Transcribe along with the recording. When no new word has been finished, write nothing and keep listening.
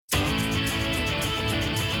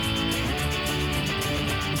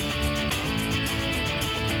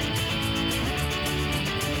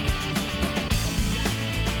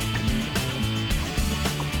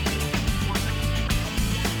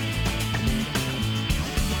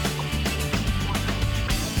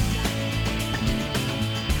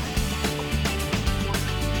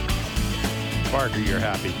Parker, you're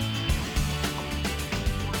happy.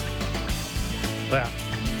 Well,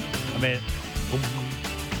 I mean,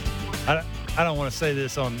 I don't want to say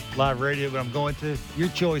this on live radio, but I'm going to. Your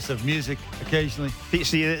choice of music occasionally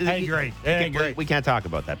See, ain't great. It ain't great. We can't talk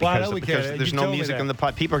about that Well, I because, know we because can't. there's You no told me music that. on the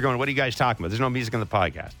pod. People are going, what are you guys talking about? There's no music on the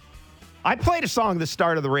podcast. I played a song at the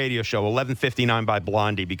start of the radio show, 11:59 by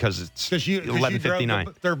Blondie, because it's Because you 11:59.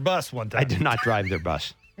 drove their bus one time. I did not drive their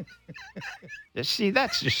bus. See,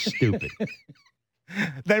 that's just stupid.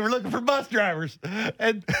 They were looking for bus drivers.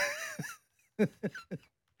 And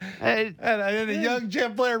I then a young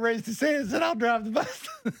Jim Blair raised his hand and said, I'll drive the bus.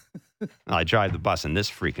 drive the bus in this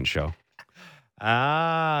freaking show.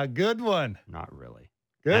 Good one. Not really.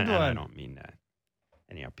 Good And one. I don't mean that.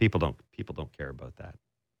 Anyhow, people don't care about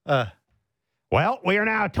that. Well, we are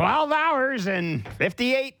now 12 hours and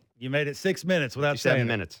 58 You made it 6 minutes without saying 7 it.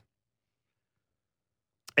 minutes.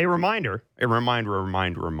 A reminder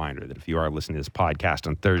that if you are listening to this podcast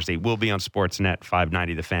on Thursday, we'll be on Sportsnet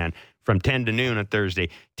 590 The Fan from 10 to noon on Thursday,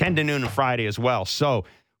 10 to noon on Friday as well. So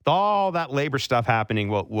with all that labor stuff happening,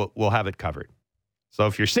 we'll have it covered. So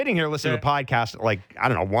if you're sitting here listening to the podcast at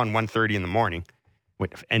 1:30 in the morning,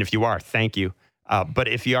 and if you are, thank you. But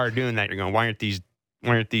if you are doing that, you're going, why aren't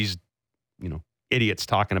these idiots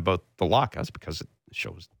talking about the lockouts? Because the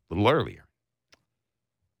show was a little earlier.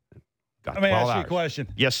 Got Let me 12 ask you hours. a question.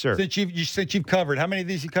 Yes, sir. Since you've covered, how many of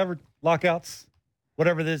these you covered? Lockouts?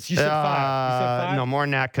 Whatever this. You said 5. You said 5? No, more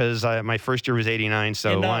than that, because my first year was 89.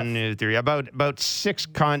 So Enough. 1, 2, 3, about 6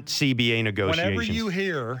 CBA negotiations. Whenever you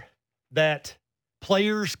hear that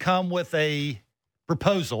players come with a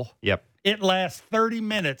proposal, Yep, it lasts 30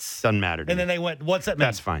 minutes. doesn't matter to And me. then they went, what's that mean?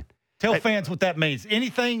 That's fine. Tell fans what that means.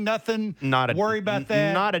 Anything, nothing, worry about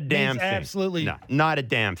that. Not a damn means thing. Absolutely. No, not a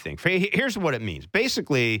damn thing. Here's what it means.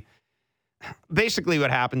 Basically what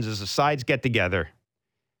happens is the sides get together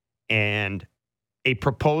and a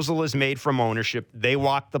proposal is made from ownership. They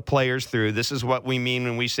walk the players through. This is what we mean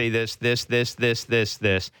when we say this. Then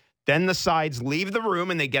the sides leave the room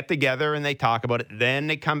and they get together and they talk about it. Then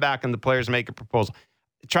they come back and the players make a proposal.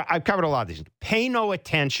 I've covered a lot of these. Pay no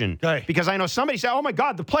attention. Okay. Because I know somebody said, oh, my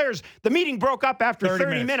God, the meeting broke up after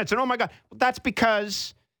 30 minutes. And, oh, my God. Well, that's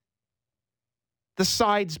because the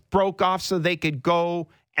sides broke off so they could go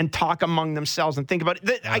and talk among themselves and think about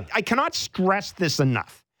it. I cannot stress this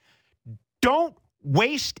enough. Don't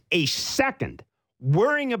waste a second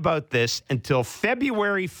worrying about this until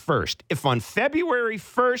February 1st. If on February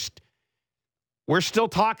 1st we're still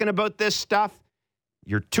talking about this stuff,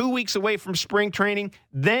 you're 2 weeks away from spring training,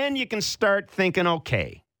 then you can start thinking,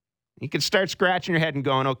 okay. You can start scratching your head and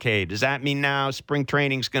going, okay, does that mean now spring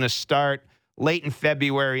training's going to start late in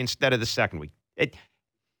February instead of the second week?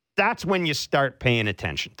 That's when you start paying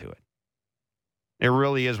attention to it. It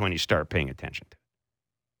really is when you start paying attention to it.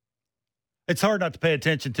 It's hard not to pay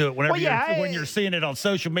attention to it whenever when you're seeing it on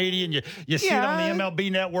social media and you see it on the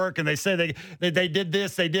MLB Network and they say they did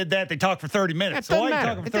this, they did that, they talk for 30 minutes. So why are you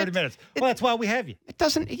talking for 30 minutes? Well, that's why we have you. It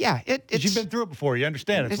doesn't, Because you've been through it before. You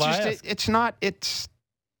understand. That's why I ask.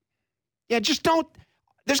 Just don't,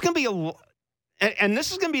 there's going to be and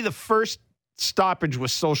this is going to be the first stoppage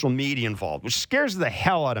with social media involved, which scares the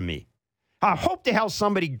hell out of me. I hope to hell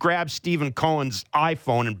somebody grabs Stephen Cohen's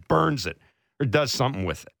iPhone and burns it or does something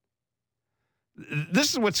with it.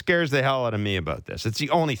 This is what scares the hell out of me about this. It's the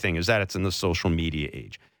only thing is that it's in the social media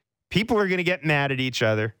age. People are going to get mad at each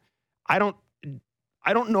other. I don't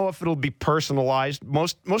know if it'll be personalized.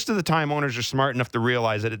 Most of the time, owners are smart enough to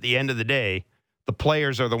realize that at the end of the day, the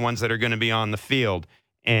players are the ones that are going to be on the field,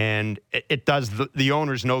 and it does the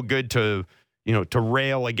owners no good to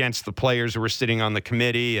rail against the players who were sitting on the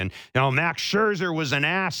committee. And, Max Scherzer was an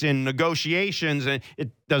ass in negotiations. And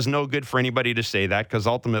it does no good for anybody to say that because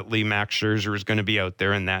ultimately Max Scherzer is going to be out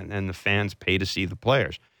there and the fans pay to see the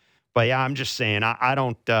players. But, yeah, I'm just saying, I'm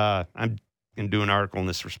going to do an article on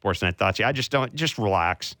this for Sportsnet Thoughts. I just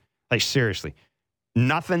relax. Like, seriously,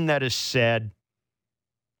 nothing that is said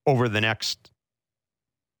over the next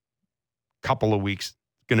couple of weeks is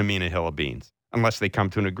going to mean a hill of beans unless they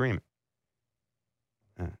come to an agreement.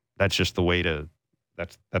 That's just the way to.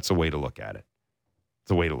 That's the way to look at it.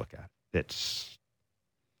 It's a way to look at it.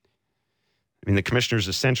 The commissioners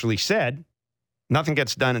essentially said nothing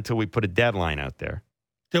gets done until we put a deadline out there.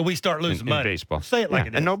 Till we start losing money. In baseball. Say it like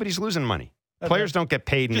it is. And nobody's losing money. Players don't get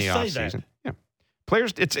paid in the offseason. Yeah,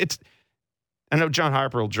 players. It's. I know John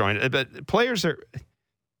Harper will join it, but players are.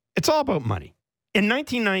 It's all about money. In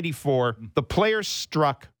 1994, the players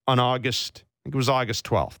struck on August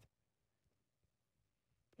 12th.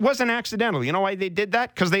 Wasn't accidental. You know why they did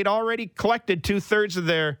that? Because they'd already collected 2/3 of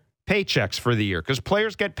their paychecks for the year. Because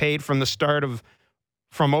players get paid from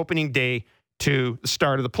opening day to the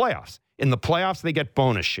start of the playoffs. In the playoffs, they get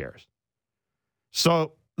bonus shares.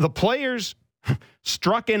 So the players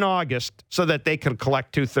struck in August so that they could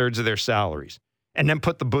collect 2/3 of their salaries and then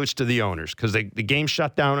put the boots to the owners because the game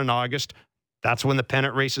shut down in August. That's when the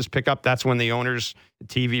pennant races pick up. That's when the owners, the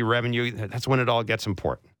TV revenue, that's when it all gets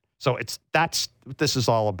important. So that's what this is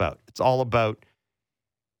all about. It's all about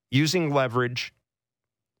using leverage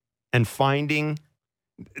and finding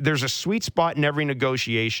there's a sweet spot in every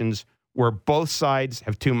negotiations where both sides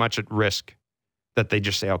have too much at risk that they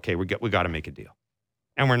just say, okay, we got to make a deal.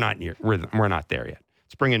 And we're not there yet.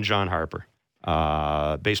 Let's bring in John Harper,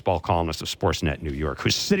 baseball columnist of Sportsnet New York,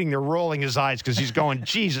 who's sitting there rolling his eyes because he's going,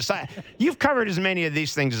 Jesus, you've covered as many of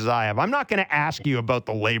these things as I have. I'm not going to ask you about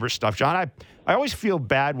the labor stuff, John. I always feel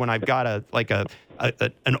bad when I've got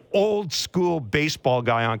an old school baseball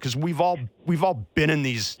guy on because we've all been in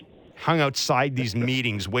these, hung outside these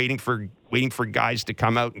meetings waiting for guys to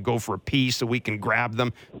come out and go for a pee so we can grab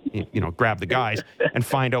them, grab the guys and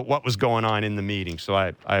find out what was going on in the meeting. So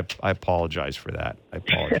I apologize for that.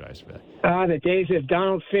 The days of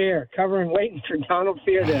Donald Fair, waiting for Donald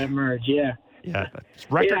Fair to emerge. Yeah. Yeah.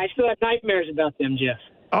 I still have nightmares about them, Jeff.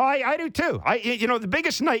 Oh, I do too. The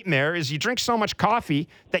biggest nightmare is you drink so much coffee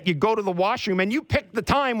that you go to the washroom and you pick the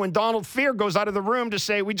time when Donald Fear goes out of the room to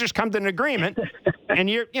say, we just come to an agreement. And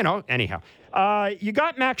anyhow. You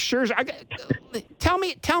got Max Scherzer.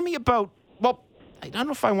 Tell me about, well, I don't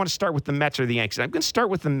know if I want to start with the Mets or the Yankees. I'm going to start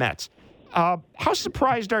with the Mets. How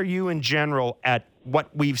surprised are you in general at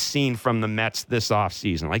what we've seen from the Mets this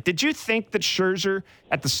offseason? Like, did you think that Scherzer,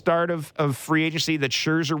 at the start of free agency, that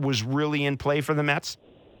Scherzer was really in play for the Mets?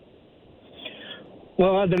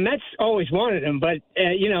 Well, the Mets always wanted him, but,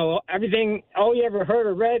 everything, all you ever heard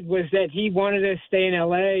or read was that he wanted to stay in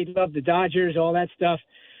L.A., he loved the Dodgers, all that stuff.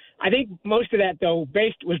 I think most of that, though,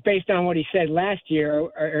 was based on what he said last year,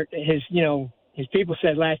 or his people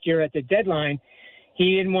said last year at the deadline.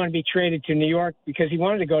 He didn't want to be traded to New York because he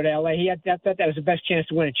wanted to go to L.A. He thought that was the best chance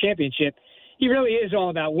to win a championship. He really is all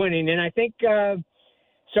about winning, and I think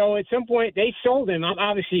so at some point they sold him.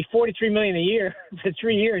 Obviously, $43 million a year for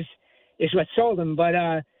 3 years is what sold him. But,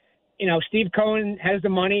 Steve Cohen has the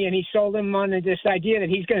money, and he sold him on this idea that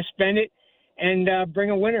he's going to spend it and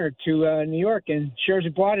bring a winner to New York. And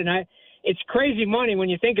Scherzer bought it. And it's crazy money when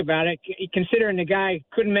you think about it, considering the guy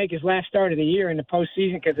couldn't make his last start of the year in the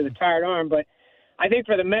postseason because of the tired arm. But I think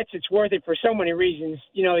for the Mets, it's worth it for so many reasons.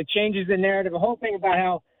 It changes the narrative. The whole thing about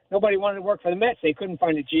how nobody wanted to work for the Mets. They couldn't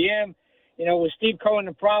find a GM. Was Steve Cohen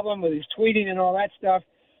the problem with his tweeting and all that stuff?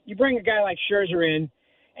 You bring a guy like Scherzer in,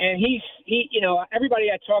 and he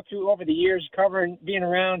everybody I talked to over the years covering, being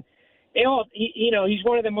around, he's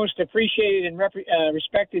one of the most appreciated and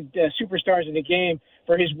respected superstars in the game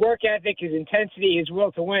for his work ethic, his intensity, his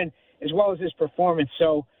will to win, as well as his performance.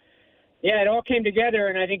 So, yeah, it all came together,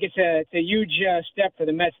 and I think it's a huge step for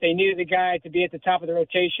the Mets. They needed a guy to be at the top of the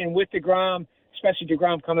rotation with DeGrom, especially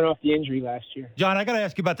DeGrom coming off the injury last year. John, I got to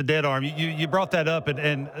ask you about the dead arm. You brought that up,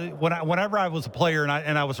 and whenever I was a player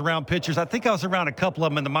and I was around pitchers, I think I was around a couple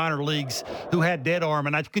of them in the minor leagues who had dead arm,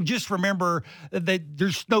 and I can just remember that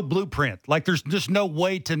there's no blueprint. Like there's just no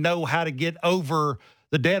way to know how to get over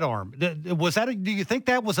the dead arm. Do you think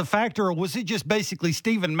that was a factor, or was it just basically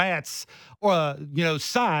Steven Matt's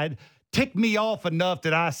side ticked me off enough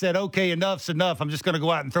that I said, okay, enough's enough. I'm just going to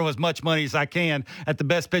go out and throw as much money as I can at the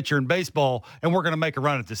best pitcher in baseball, and we're going to make a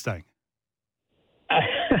run at this thing?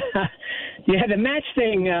 Yeah, the Mets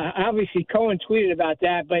thing, obviously Cohen tweeted about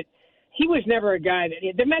that, but he was never a guy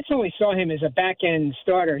the Mets only saw him as a back-end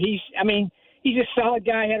starter. He's a solid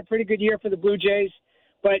guy, had a pretty good year for the Blue Jays,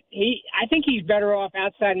 but I think he's better off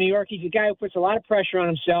outside New York. He's a guy who puts a lot of pressure on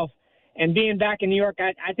himself. And being back in New York,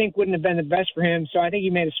 I think wouldn't have been the best for him. So I think he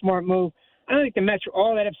made a smart move. I don't think the Mets were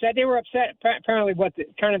all that upset. They were upset apparently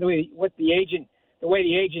the way the agent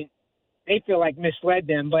they feel like misled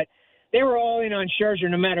them. But they were all in on Scherzer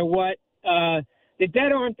no matter what. The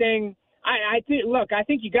dead arm thing, I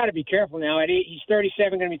think you got to be careful now. He's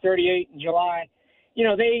 37, going to be 38 in July.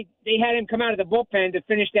 They had him come out of the bullpen to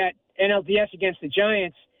finish that NLDS against the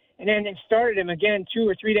Giants, and then started him again 2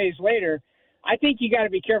 or 3 days later. I think you got to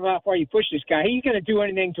be careful how far you push this guy. He's going to do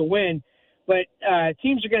anything to win, but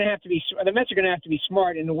teams are going to have to be – the Mets are going to have to be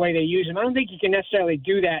smart in the way they use him. I don't think you can necessarily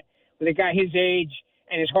do that with a guy his age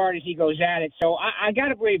and as hard as he goes at it. So I got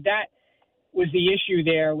to believe that was the issue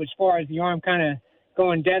there as far as the arm kind of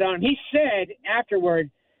going dead on him. He said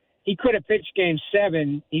afterward he could have pitched Game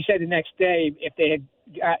 7. He said the next day if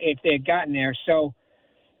they had gotten there. So –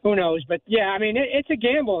 who knows? But, yeah, I mean, it's a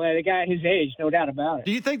gamble at a guy his age, no doubt about it.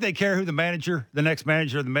 Do you think they care who the next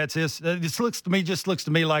manager of the Mets is? This looks to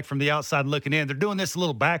me like from the outside looking in, they're doing this a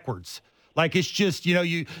little backwards. Like it's just,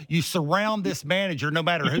 you surround this manager, no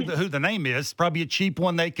matter who the name is, probably a cheap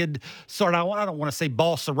one they could sort of, I don't want to say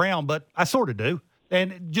boss around, but I sort of do.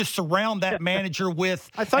 And just surround that manager with.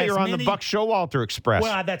 I thought you were on the Buck Showalter Express.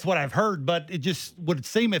 Well, that's what I've heard, but it just would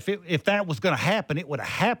seem if that was going to happen, it would have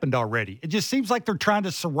happened already. It just seems like they're trying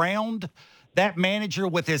to surround that manager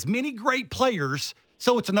with as many great players,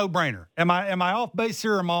 so it's a no-brainer. Am I off base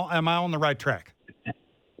here, or am I on the right track?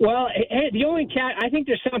 Well, the only I think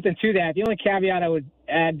there's something to that. The only caveat I would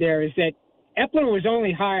add there is that Epler was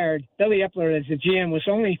only hired. Billy Epler, as the GM, was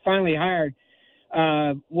only finally hired.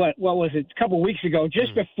 What was it? A couple of weeks ago,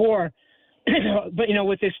 just before. But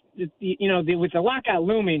with this, with the lockout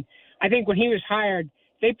looming, I think when he was hired,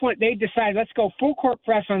 they decided, let's go full court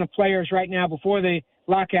press on the players right now before the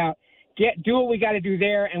lockout. Do what we got to do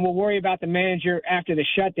there, and we'll worry about the manager after the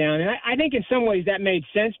shutdown. And I think in some ways that made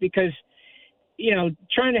sense because,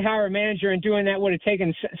 trying to hire a manager and doing that would have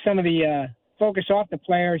taken some of the focus off the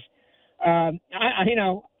players.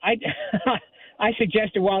 I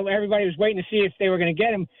suggested while everybody was waiting to see if they were going to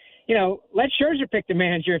get him, let Scherzer pick the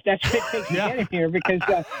manager if that's what it takes to get him here because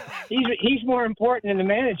he's more important than the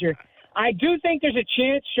manager. I do think there's a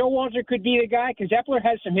chance Showalter could be the guy because Epler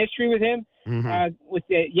has some history with him with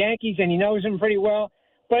the Yankees, and he knows him pretty well.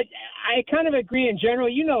 But I kind of agree in general.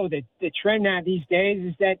 The trend now these days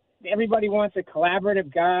is that everybody wants a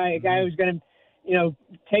collaborative guy, a guy who's going to,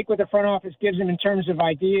 take what the front office gives him in terms of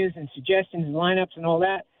ideas and suggestions and lineups and all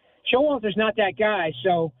that. Showalter's not that guy.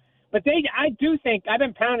 So, but I do think I've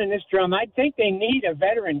been pounding this drum. I think they need a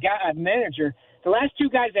veteran guy, a manager. The last two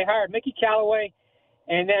guys they hired, Mickey Callaway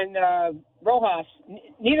and then Rojas,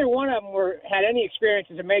 neither one of them had any experience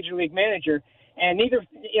as a major league manager, and neither,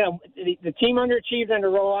 the team underachieved under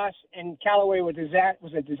Rojas, and Callaway was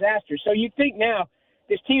a disaster. So you'd think now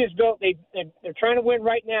this team is built. They're trying to win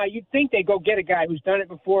right now. You'd think they go get a guy who's done it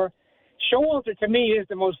before. Showalter to me is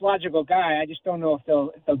the most logical guy. I just don't know if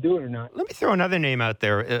they'll do it or not. Let me throw another name out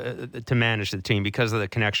there to manage the team because of the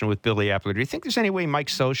connection with Billy Epler. Do you think there's any way Mike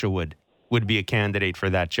Scioscia would be a candidate for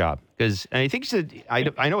that job? Because I think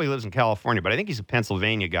I know he lives in California, but I think he's a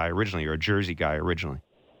Pennsylvania guy originally or a Jersey guy originally.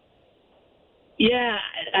 Yeah,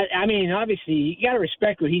 I mean, obviously, you got to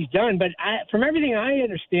respect what he's done. But from everything I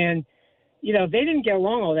understand, they didn't get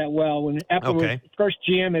along all that well when Epler was first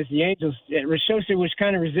GM as the Angels. Scioscia was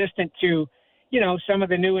kind of resistant to, some of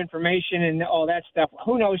the new information and all that stuff.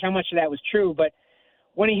 Who knows how much of that was true? But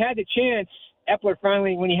when he had the chance, Epler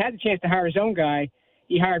finally, when he had the chance to hire his own guy,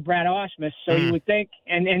 he hired Brad Ausmus. So you would think,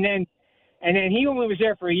 and then he only was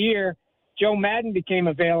there for a year. Joe Madden became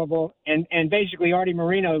available, and basically Artie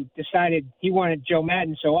Moreno decided he wanted Joe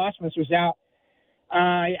Madden, so Ausmus was out.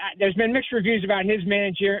 There's been mixed reviews about his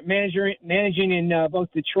managing in both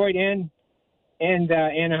Detroit and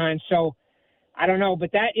Anaheim. So I don't know,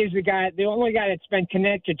 but that is the only guy that's been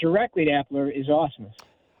connected directly to Epler is Ausmus.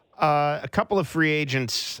 A couple of free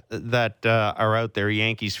agents that are out there,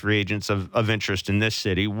 Yankees free agents of interest in this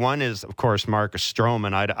city. One is, of course, Marcus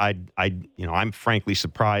Stroman. I'm frankly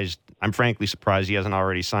surprised. I'm frankly surprised he hasn't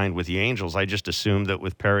already signed with the Angels. I just assumed that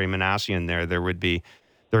with Perry Manassian there would be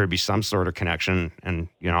some sort of connection. And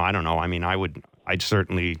I don't know. I mean, I'd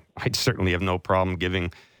certainly have no problem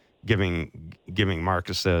giving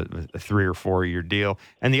Marcus a 3 or 4 year deal.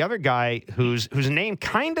 And the other guy whose name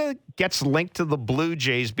kind of gets linked to the Blue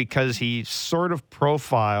Jays because he sort of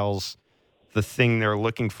profiles the thing they're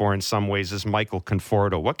looking for in some ways is Michael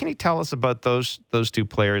Conforto. What can you tell us about those two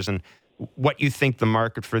players and what you think the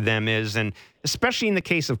market for them is? And especially in the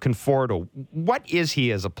case of Conforto, what is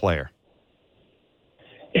he as a player?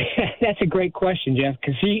 That's a great question, Jeff,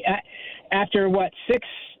 because he, after six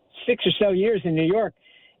or so years in New York,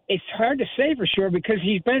 it's hard to say for sure because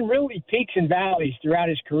he's been really peaks and valleys throughout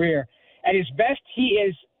his career. At his best, he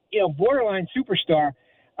is, borderline superstar.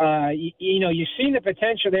 You've seen the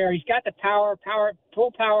potential there. He's got the power,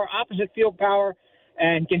 full power, opposite field power,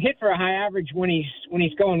 and can hit for a high average when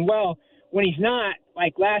he's going well. When he's not,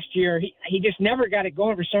 like last year, he just never got it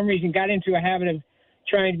going for some reason, got into a habit of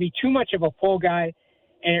trying to be too much of a pull guy,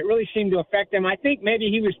 and it really seemed to affect him. I think maybe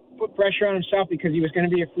he was put pressure on himself because he was going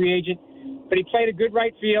to be a free agent, but he played a good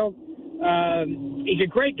right field. He's a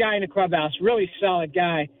great guy in the clubhouse, really solid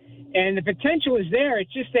guy, and the potential is there.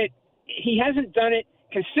 It's just that he hasn't done it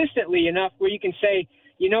consistently enough where you can say,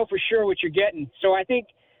 for sure what you're getting. So I think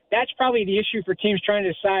that's probably the issue for teams trying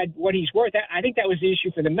to decide what he's worth. I think that was the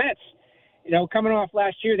issue for the Mets. Coming off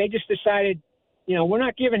last year, they just decided, we're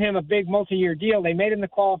not giving him a big multi-year deal. They made him the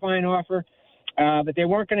qualifying offer, but they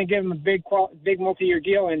weren't going to give him a big multi-year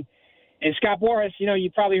deal. And Scott Boras,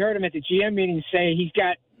 you probably heard him at the GM meeting say he's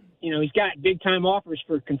got big time offers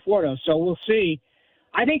for Conforto. So we'll see.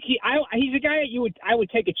 I think he's a guy that I would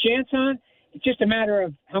take a chance on. It's just a matter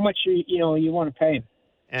of how much you want to pay him.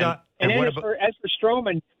 And then as for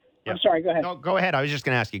Stroman, yeah. I'm sorry. Go ahead. No, go ahead. I was just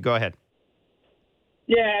going to ask you. Go ahead.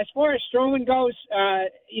 Yeah, as far as Stroman goes,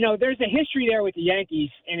 there's a history there with the Yankees,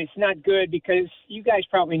 and it's not good because you guys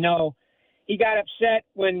probably know he got upset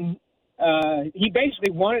when he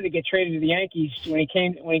basically wanted to get traded to the Yankees when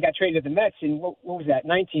he got traded to the Mets in what was that,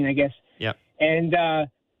 19, I guess. Yeah. And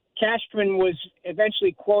Cashman was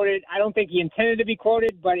eventually quoted. I don't think he intended to be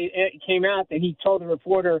quoted, but it came out that he told the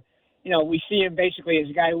reporter, we see him basically as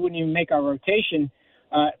a guy who wouldn't even make our rotation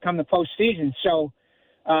come the postseason. So,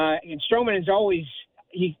 and Stroman is always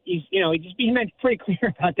he's been pretty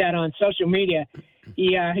clear about that on social media.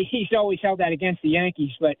 He's always held that against the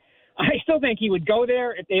Yankees, but I still think he would go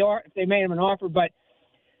there if they made him an offer. But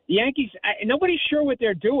the Yankees, nobody's sure what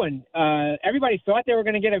they're doing. Everybody thought they were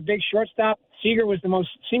going to get a big shortstop. Seager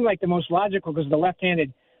seemed like the most logical because of the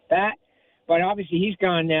left-handed bat, but obviously he's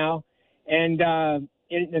gone now. And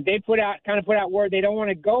they put out word they don't want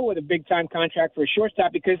to go with a big-time contract for a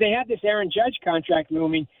shortstop because they have this Aaron Judge contract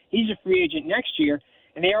looming. He's a free agent next year,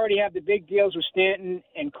 and they already have the big deals with Stanton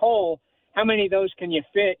and Cole. How many of those can you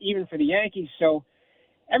fit, even for the Yankees? So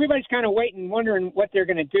everybody's kind of waiting, wondering what they're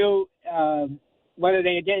going to do, whether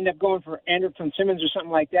they end up going for Andrelton Simmons or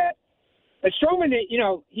something like that. But Stroman,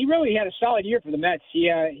 he really had a solid year for the Mets. He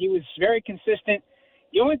was very consistent.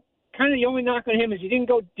 The only knock on him is he didn't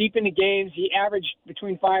go deep into games. He averaged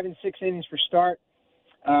between 5 and 6 innings per start.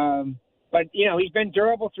 But he's been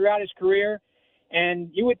durable throughout his career, and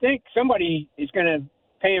you would think somebody is going to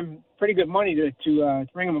pay him pretty good money to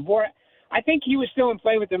bring him aboard. I think he was still in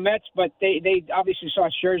play with the Mets, but they obviously saw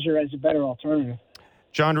Scherzer as a better alternative.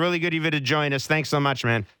 John, really good of you to join us. Thanks so much,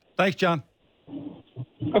 man. Thanks, John.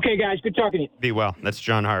 Okay, guys. Good talking to you. Be well. That's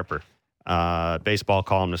John Harper, baseball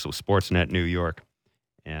columnist with Sportsnet New York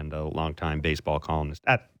and a longtime baseball columnist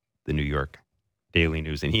at the New York Daily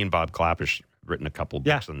News. And he and Bob Klapisch written a couple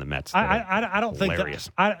books on the Mets. I don't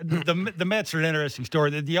hilarious. think that the Mets are an interesting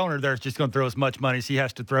story. The owner there is just going to throw as much money as he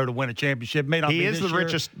has to throw to win a championship. He is the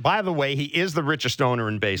richest. By the way, he is the richest owner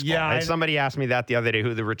in baseball. Yeah, somebody asked me that the other day,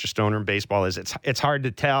 who the richest owner in baseball is. It's hard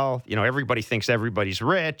to tell. Everybody thinks everybody's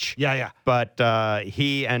rich. Yeah. But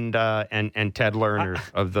he and Ted Lerner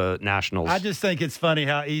of the Nationals. I just think it's funny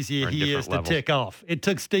how easy he is to tick off. It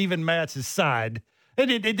took Steven Matz's side.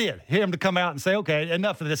 It did. Him to come out and say, okay,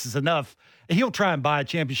 enough of this is enough. He'll try and buy a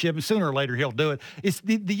championship, and sooner or later he'll do it. It's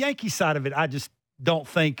the Yankee side of it I just don't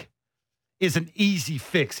think is an easy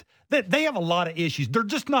fix. They have a lot of issues. They're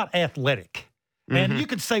just not athletic. Mm-hmm. And you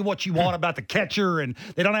can say what you want about the catcher, and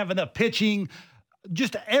they don't have enough pitching.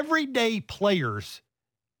 Just everyday players,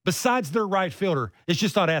 besides their right fielder, is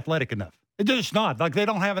just not athletic enough. It's just not. Like, they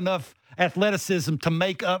don't have enough athleticism to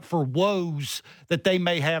make up for woes that they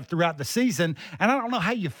may have throughout the season. And I don't know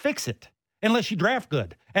how you fix it unless you draft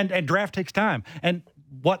good. And draft takes time. And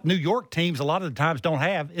what New York teams a lot of the times don't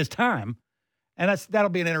have is time. And that'll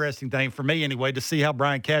be an interesting thing for me anyway, to see how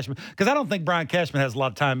Brian Cashman, because I don't think Brian Cashman has a lot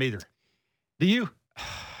of time either. Do you?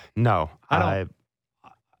 No. I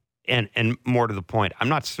don't. And more to the point, I'm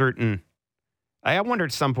not certain. I wonder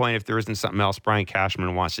at some point if there isn't something else Brian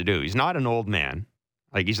Cashman wants to do. He's not an old man.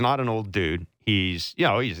 Like, he's not an old dude. He's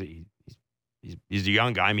a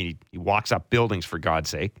young guy. I mean, he walks up buildings, for God's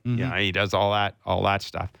sake. Mm-hmm. Yeah, he does all that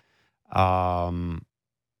stuff. I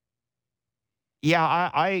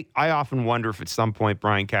often wonder if at some point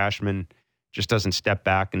Brian Cashman just doesn't step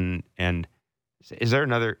back and is there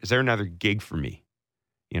another gig for me?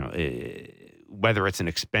 Whether it's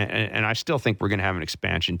an and I still think we're going to have an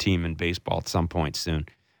expansion team in baseball at some point soon.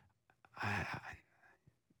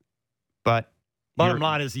 But bottom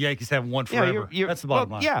line is the Yankees haven't won forever. That's the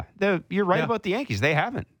bottom line. Yeah, you're right about the Yankees. They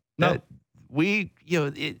haven't. No.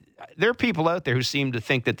 There are people out there who seem to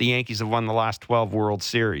think that the Yankees have won the last 12 World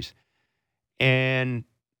Series, and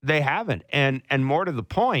they haven't. And more to the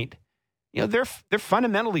point, they're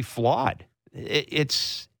fundamentally flawed.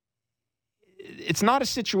 It's not a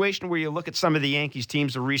situation where you look at some of the Yankees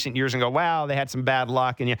teams of recent years and go, wow, they had some bad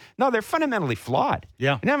luck. No, they're fundamentally flawed.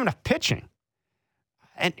 Yeah. They don't have enough pitching.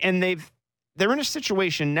 And they're in a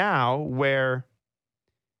situation now where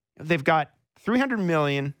they've got $300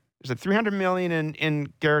 million. Is it $300 million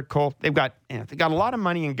in Garrett Cole? They got a lot of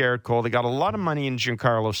money in Garrett Cole. They got a lot of money in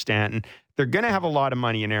Giancarlo Stanton. They're going to have a lot of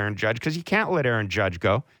money in Aaron Judge because you can't let Aaron Judge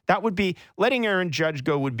go. That would be letting Aaron Judge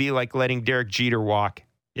go would be like letting Derek Jeter walk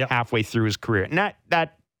halfway through his career. And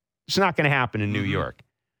it's not going to happen in New York.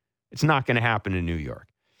 It's not going to happen in New York.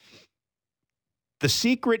 The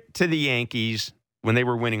secret to the Yankees when they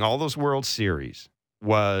were winning all those World Series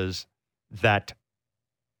was that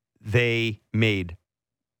they made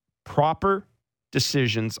proper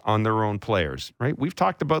decisions on their own players, right? We've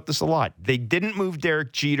talked about this a lot. They didn't move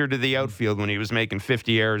Derek Jeter to the outfield when he was making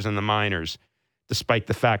 50 errors in the minors, despite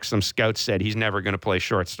the fact some scouts said he's never going to play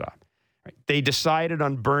shortstop. Right? They decided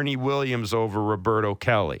on Bernie Williams over Roberto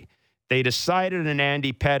Kelly. They decided on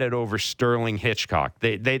Andy Pettitte over Sterling Hitchcock.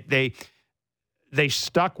 They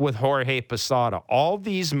stuck with Jorge Posada. All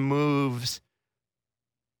these moves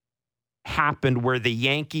happened where the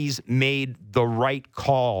Yankees made the right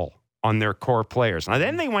call on their core players. Now,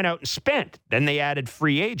 then they went out and spent. Then they added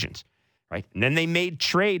free agents, right? And then they made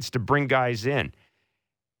trades to bring guys in.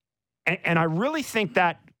 And I really think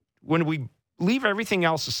that when we leave everything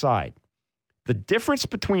else aside, the difference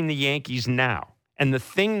between the Yankees now and the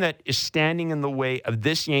thing that is standing in the way of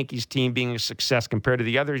this Yankees team being a success compared to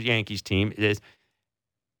the other Yankees team is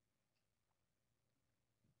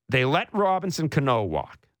they let Robinson Cano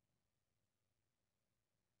walk.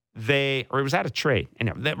 Or was that a trade?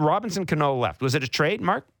 Robinson Cano left. Was it a trade,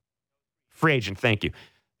 Mark? Free agent, thank you.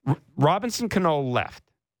 Robinson Cano left.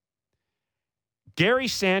 Gary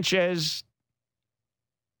Sanchez.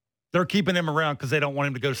 They're keeping him around because they don't want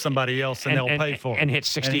him to go to somebody else and they'll pay for him. And hit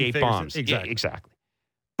 68 bombs. Exactly. Yeah, exactly.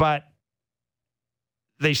 But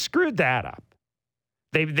they screwed that up.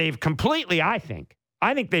 They've completely, I think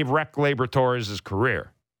they've wrecked Gleyber Torres'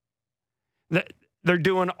 career. They're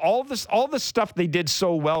doing all the stuff they did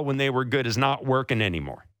so well when they were good is not working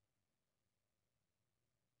anymore.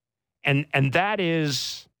 And that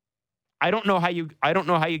is, I don't know how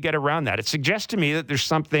you get around that. It suggests to me that there's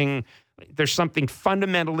something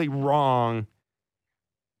fundamentally wrong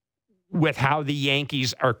with how the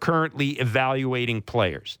Yankees are currently evaluating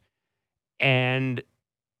players. And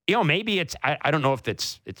maybe it's I don't know if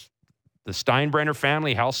it's the Steinbrenner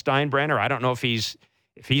family, Hal Steinbrenner. I don't know if he's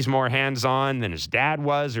more hands-on than his dad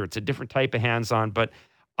was, or it's a different type of hands-on. But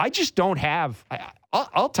I just don't have.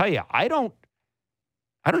 I'll tell you, I don't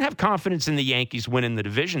have confidence in the Yankees winning the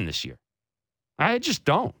division this year. I just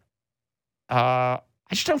don't. I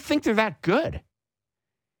just don't think they're that good.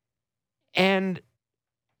 And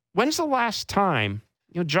when's the last time?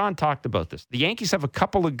 John talked about this. The Yankees have a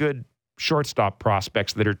couple of good shortstop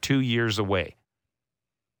prospects that are 2 years away.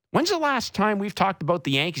 When's the last time we've talked about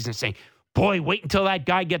the Yankees and saying, boy, wait until that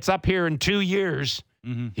guy gets up here in 2 years.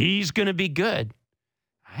 Mm-hmm. He's going to be good.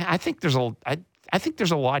 I think there's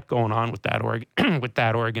a lot going on with that with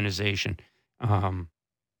that organization. And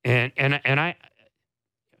I,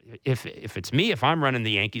 if it's me, if I'm running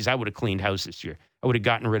the Yankees, I would have cleaned house this year. I would have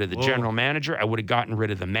gotten rid of the general manager. I would have gotten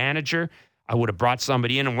rid of the manager. I would have brought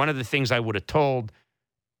somebody in. And one of the things I would have told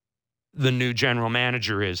the new general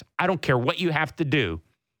manager is, I don't care what you have to do,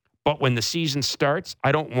 but when the season starts,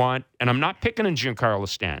 I don't want, and I'm not picking on Giancarlo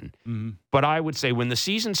Stanton, but I would say when the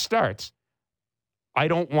season starts, I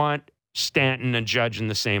don't want Stanton and Judge in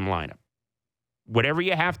the same lineup. Whatever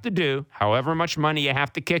you have to do, however much money you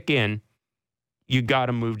have to kick in, you got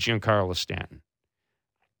to move Giancarlo Stanton.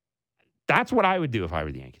 That's what I would do if I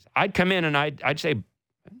were the Yankees. I'd come in and I'd say,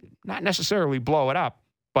 not necessarily blow it up,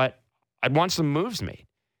 but I'd want some moves made.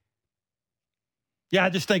 Yeah, I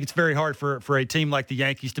just think it's very hard for a team like the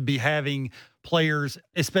Yankees to be having players,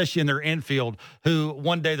 especially in their infield, who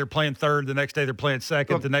one day they're playing third, the next day they're playing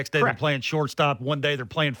second, the next day they're playing shortstop, one day they're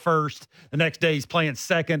playing first, the next day he's playing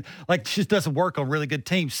second. Like, it just doesn't work on really good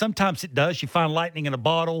teams. Sometimes it does. You find lightning in a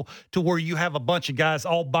bottle to where you have a bunch of guys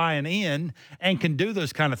all buying in and can do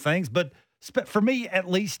those kind of things. But for me, at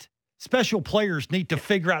least, special players need to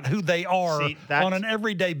figure out who they are on an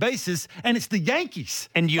everyday basis, and it's the Yankees.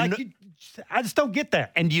 And I just don't get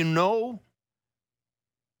that. And you know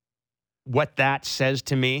what that says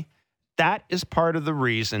to me? That is part of the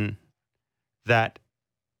reason that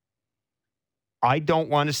I don't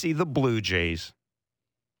want to see the Blue Jays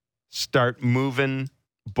start moving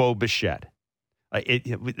Bo Bichette.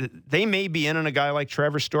 They may be in on a guy like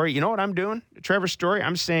Trevor Story. You know what I'm doing, Trevor Story?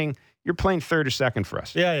 I'm saying you're playing third or second for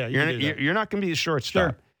us. Yeah. You're not going to be the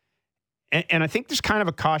shortstop. Sure. And I think there's kind of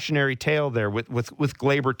a cautionary tale there with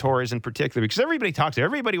Gleyber Torres in particular, because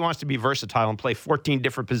everybody wants to be versatile and play 14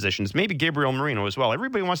 different positions, maybe Gabriel Marino as well.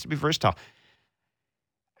 Everybody wants to be versatile.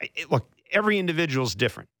 Look, every individual is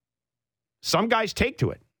different. Some guys take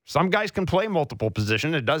to it. Some guys can play multiple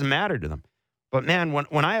positions. It doesn't matter to them. But, man,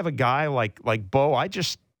 when I have a guy like Bo, I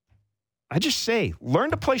just say,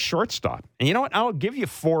 learn to play shortstop. And you know what? I'll give you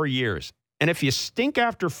 4 years. And if you stink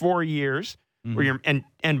after 4 years, or you're,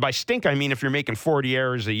 and by stink, I mean if you're making 40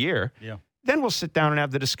 errors a year, then we'll sit down and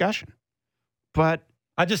have the discussion. But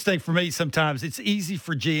I just think for me, sometimes it's easy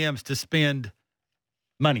for GMs to spend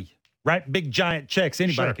money write big, giant checks.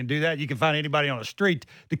 Anybody can do that. You can find anybody on the street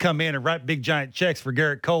to come in and write big, giant checks for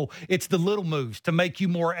Garrett Cole. It's the little moves to make you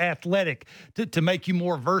more athletic, to make you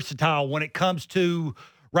more versatile when it comes to,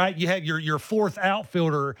 right, you have your fourth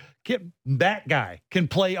outfielder. That guy can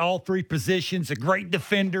play all three positions, a great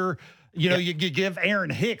defender. You know, you give Aaron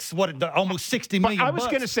Hicks almost $60 million. I was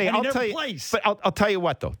going to say, I'll tell you, but I'll tell you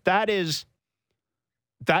what though. That's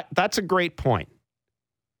a great point.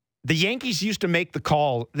 The Yankees used to make the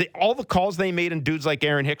call. All the calls they made and dudes like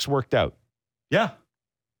Aaron Hicks worked out. Yeah,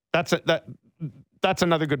 that's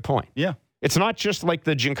another good point. Yeah, it's not just like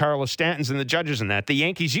the Giancarlo Stantons and the Judges and that. The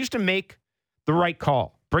Yankees used to make the right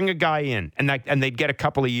call, bring a guy in, and they'd get a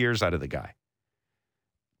couple of years out of the guy.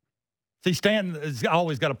 See, Stanton has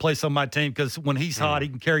always got to play on my team because when he's hot, he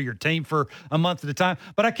can carry your team for a month at a time.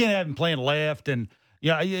 But I can't have him playing left, and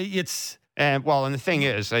it's. And the thing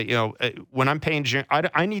is, when I'm paying,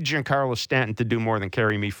 I need Giancarlo Stanton to do more than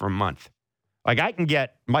carry me for a month. Like I can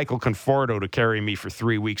get Michael Conforto to carry me for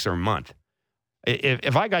 3 weeks or a month.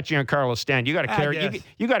 If I got Giancarlo Stanton, you got to carry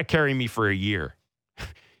you got to carry me for a year.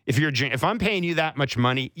 If I'm paying you that much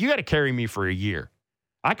money, you got to carry me for a year.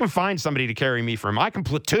 I can find somebody to carry me for a month. I can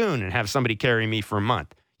platoon and have somebody carry me for a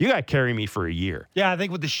month. You got to carry me for a year. Yeah, I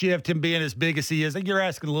think with the shift, him being as big as he is, I think you're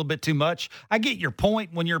asking a little bit too much. I get your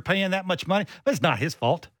point when you're paying that much money, but it's not his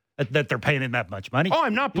fault that they're paying him that much money. Oh,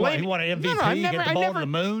 I'm not blaming. You want an MVP, get the ball to the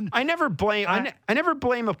moon. I never blame. I never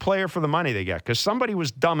blame a player for the money they get because somebody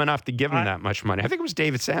was dumb enough to give him that much money. I think it was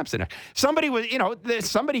David Sampson. Somebody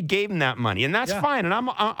gave him that money, and that's fine, and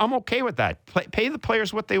I'm okay with that. Pay the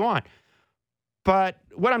players what they want. But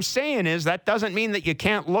what I'm saying is that doesn't mean that you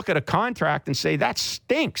can't look at a contract and say that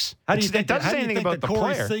stinks. How do you think that doesn't say anything about the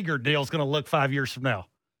Corey player? Seager deal is going to look 5 years from now?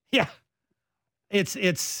 Yeah,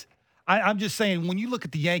 I'm just saying when you look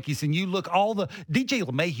at the Yankees and you look all the DJ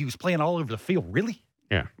LeMahieu's playing all over the field. Really?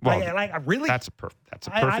 Yeah. Well, really? That's a perfect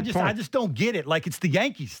point. I just don't get it. Like, it's the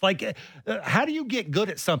Yankees. Like, how do you get good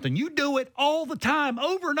at something? You do it all the time,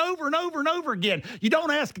 over and over and over and over again. You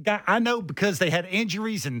don't ask a guy. I know because they had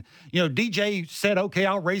injuries and, DJ said, okay,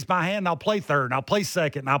 I'll raise my hand and I'll play third and I'll play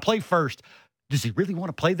second and I'll play first. Does he really want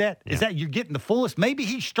to play that? Yeah. Is that you're getting the fullest? Maybe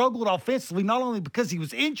he struggled offensively, not only because he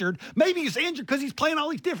was injured, maybe he's injured because he's playing all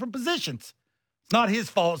these different positions. It's not his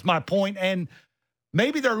fault, is my point. And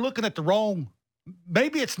maybe they're looking at the wrong.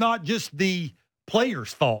 Maybe it's not just the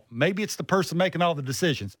player's fault. Maybe it's the person making all the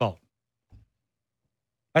decisions' fault.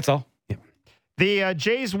 That's all. Yeah. The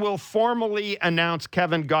Jays will formally announce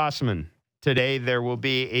Kevin Gausman today. There will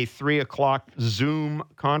be a 3:00 Zoom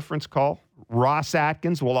conference call. Ross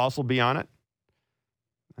Atkins will also be on it.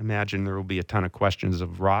 I imagine there will be a ton of questions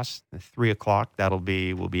of Ross. At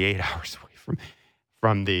 3:00, we'll be 8 hours away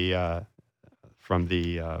from the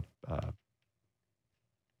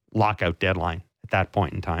lockout deadline. At that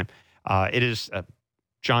point in time, it is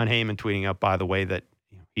John Heyman tweeting out, by the way, that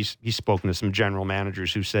he's spoken to some general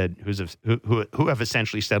managers who have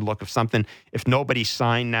essentially said, look, if nobody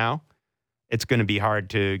signed now, it's going to be hard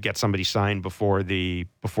to get somebody signed before the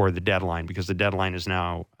deadline, because the deadline is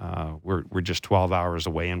now we're just 12 hours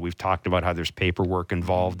away, and we've talked about how there's paperwork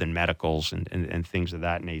involved and medicals and things of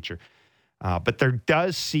that nature. But there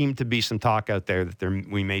does seem to be some talk out there that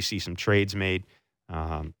we may see some trades made.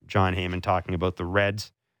 John Heyman talking about the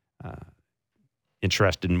Reds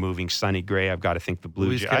interested in moving Sonny Gray. I've got to think the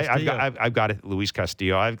Blue Jays. I've got it. Luis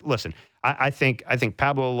Castillo. I think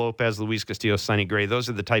Pablo Lopez, Luis Castillo, Sonny Gray. Those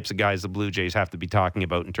are the types of guys the Blue Jays have to be talking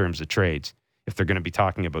about in terms of trades if they're going to be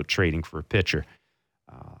talking about trading for a pitcher.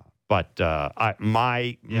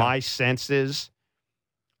 My sense is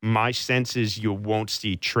you won't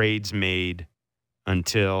see trades made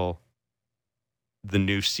until the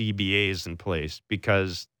new CBA is in place,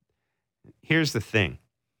 because here's the thing.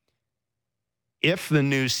 If the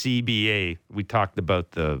new CBA, we talked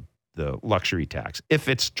about the luxury tax, if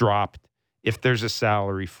it's dropped, if there's a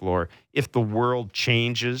salary floor, if the world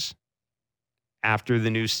changes after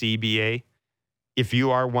the new CBA, if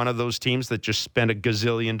you are one of those teams that just spent $1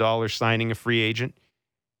 gazillion signing a free agent,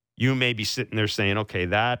 you may be sitting there saying, okay,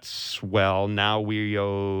 now we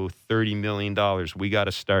owe $30 million. We got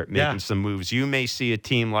to start making some moves. You may see a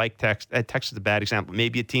team like Texas is a bad example,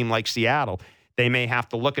 maybe a team like Seattle. They may have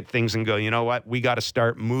to look at things and go, you know what, we got to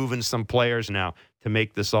start moving some players now to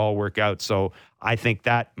make this all work out. So I think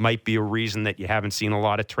that might be a reason that you haven't seen a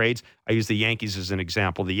lot of trades. I use the Yankees as an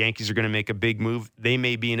example. The Yankees are going to make a big move. They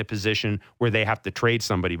may be in a position where they have to trade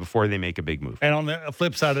somebody before they make a big move. And on the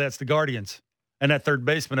flip side of that's the Guardians. And that third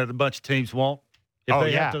baseman that a bunch of teams won't.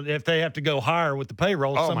 If they have to go higher with the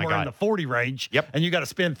payroll somewhere in the 40 range, and you got to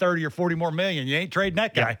spend 30 or 40 more million, you ain't trading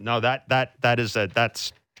that guy. Yeah, no,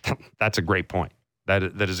 that's a great point.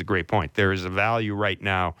 That is a great point. There is a value right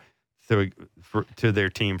now to their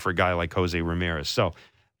team for a guy like Jose Ramirez. So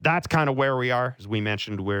that's kind of where we are. As we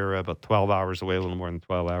mentioned, we're about 12 hours away, a little more than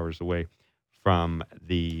 12 hours away from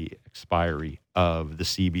the expiry of the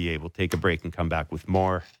CBA. We'll take a break and come back with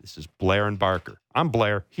more. This is Blair and Barker. I'm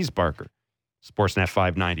Blair. He's Barker. Sportsnet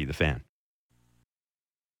 590, The Fan.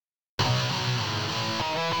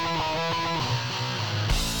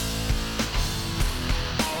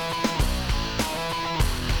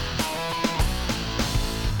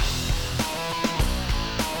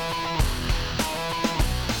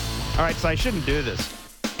 All right, so I shouldn't do this.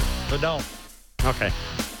 So don't. Okay.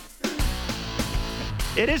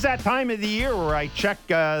 It is that time of the year where I check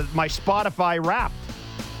my Spotify Wrapped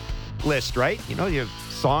list, right? You know, you have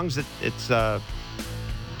songs that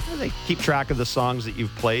they keep track of the songs that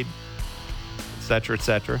you've played, et cetera, et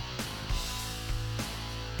cetera.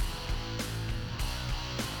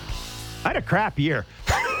 I had a crap year.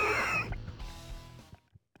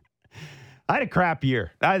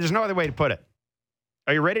 There's no other way to put it.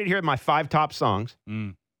 Are you ready to hear my 5 top songs?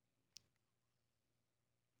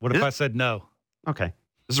 What if I said no? Okay.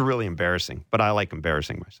 This is really embarrassing, but I like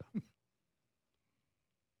embarrassing myself.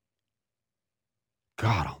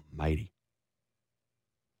 God almighty.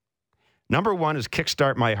 Number 1 is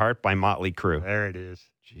Kickstart My Heart by Motley Crue. There it is.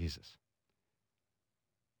 Jesus.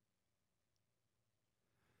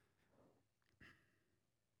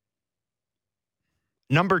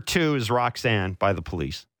 Number 2 is Roxanne by The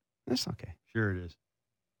Police. That's okay. Sure it is.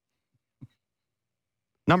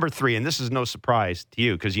 Number 3, and this is no surprise to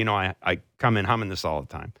you because you know I come in humming this all the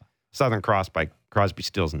time. Southern Cross by Crosby,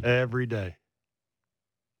 Stills, and every day.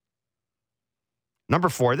 Number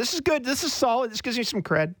 4, this is good. This is solid. This gives you some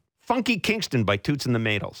cred. Funky Kingston by Toots and the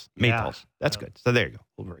Maytals. Yeah. That's good. So there you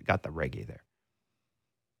go. We got the reggae there.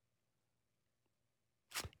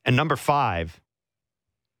 And number 5,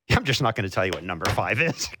 I'm just not going to tell you what number 5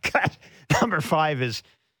 is. God, number 5 is,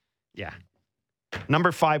 yeah.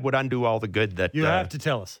 Number 5 would undo all the good that... You have to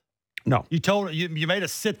tell us. No. You made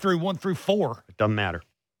us sit through 1 through 4. It doesn't matter.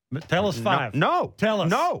 Tell us 5. No. Tell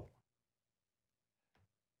us. No.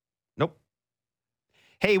 Nope.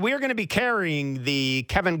 Hey, we're going to be carrying the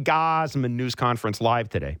Kevin Gausman news conference live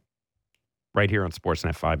today. Right here on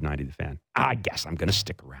Sportsnet 590, The Fan. I guess I'm going to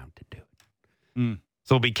stick around to do it.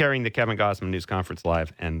 So we'll be carrying the Kevin Gausman news conference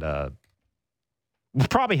live, and we'll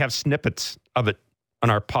probably have snippets of it on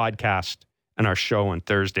our podcast and our show on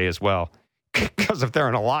Thursday as well. Because if they're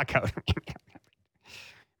in a lockout,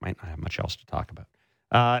 might not have much else to talk about.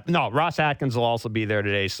 No, Ross Atkins will also be there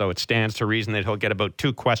today, so it stands to reason that he'll get about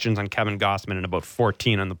 2 questions on Kevin Gausman and about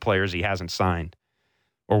 14 on the players he hasn't signed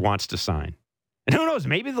or wants to sign. And who knows,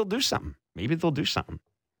 maybe they'll do something.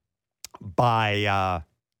 By,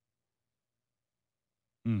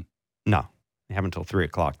 no, they have until 3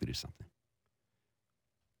 o'clock to do something.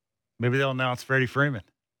 Maybe they'll announce Freddie Freeman.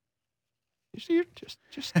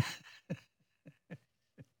 Just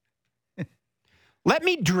let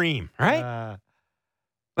me dream, right?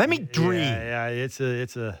 Let me dream. Yeah, it's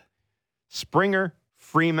a Springer,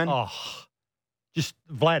 Freeman. Oh, just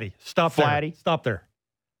Vladdy. Stop there.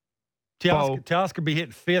 Teoscar be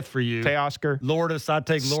hitting 5th for you. Teoscar. Lourdes, I'd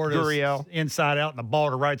take Lourdes Gurriel. Inside out and the ball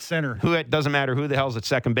to right center. It doesn't matter who the hell's at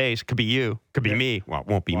second base. Could be you. Could be me. Well, it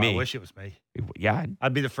won't be me. I wish it was me. Yeah.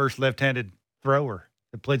 I'd be the first left-handed thrower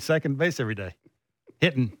that played second base every day.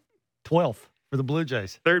 Hitting 12th for the Blue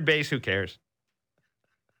Jays. Third base, who cares?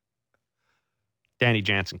 Danny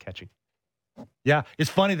Jansen catching. Yeah, it's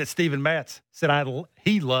funny that Steven Matz said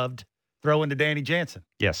he loved throwing to Danny Jansen.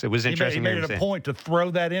 Yes, it was interesting. He made it a point to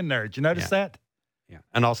throw that in there. Did you notice that? Yeah,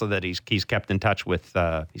 and also that he's kept in touch with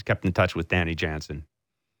Danny Jansen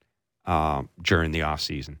during the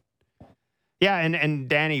offseason. Yeah, and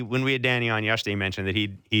Danny, when we had Danny on yesterday, he mentioned that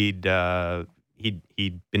he'd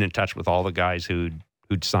been in touch with all the guys who'd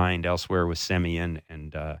signed elsewhere with Semien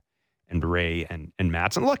and Ray and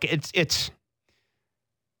Matz. And look, it's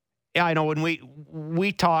yeah, I know when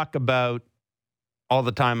we talk about all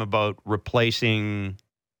the time about replacing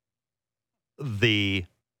the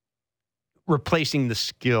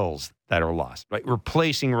skills that are lost, right?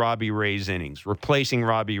 Replacing Robbie Ray's innings, replacing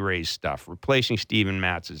Robbie Ray's stuff, replacing Steven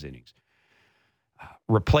Matz's innings,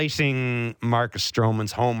 replacing Marcus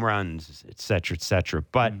Stroman's home runs, et cetera, et cetera.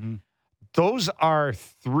 But those are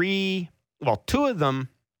 2 of them,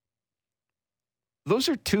 those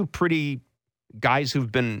are 2 pretty guys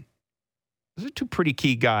those are 2 pretty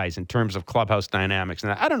key guys in terms of clubhouse dynamics.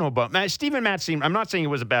 And I don't know about Steven Matz. I'm not saying he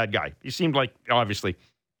was a bad guy. He seemed like, obviously,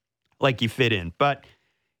 like he fit in. But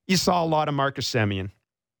you saw a lot of Marcus Semien.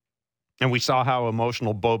 And we saw how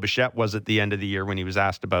emotional Bo Bichette was at the end of the year when he was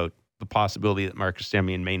asked about the possibility that Marcus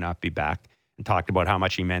Semien may not be back and talked about how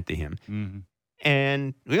much he meant to him. Mm-hmm.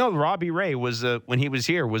 And, Robbie Ray was, when he was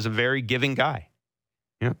here, was a very giving guy.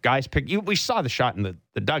 Guys we saw the shot in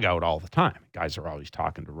the dugout all the time. Guys are always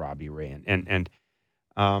talking to Robbie Ray. And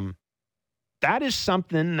that is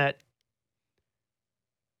something that,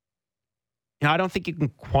 I don't think you can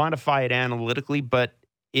quantify it analytically, but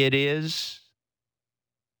it is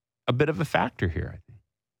a bit of a factor here, I think.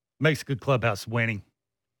 Makes a good clubhouse winning.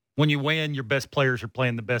 When you win, your best players are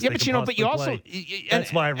playing the best. Yeah, they but can but you also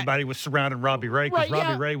that's why everybody was surrounding Robbie Ray, because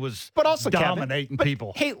Robbie Ray was dominating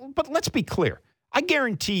people. Hey, but let's be clear. I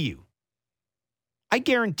guarantee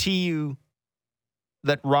you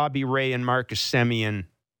that Robbie Ray and Marcus Semien,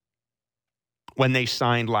 when they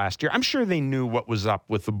signed last year, I'm sure they knew what was up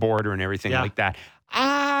with the border and everything like that.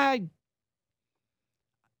 I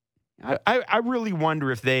really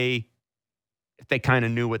wonder if they kind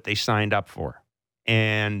of knew what they signed up for.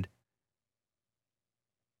 And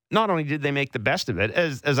not only did they make the best of it,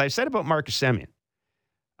 as I said about Marcus Semien,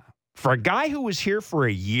 for a guy who was here for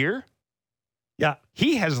a year,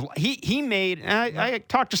 he made. I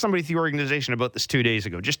talked to somebody at the organization about this 2 days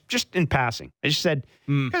ago, just in passing. I just said,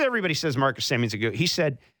 because everybody says Marcus Semien's a good. He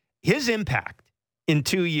said his impact in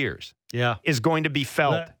 2 years is going to be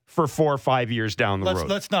felt for 4 or 5 years down the road.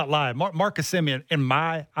 Let's not lie. Marcus Semien, in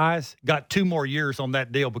my eyes, got 2 more years on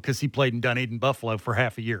that deal because he played in Dunedin, Buffalo for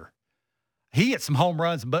half a year. He hit some home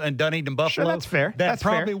runs in Dunedin, Buffalo. Sure, that's fair. That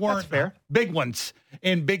probably weren't big ones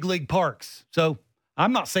in big league parks. So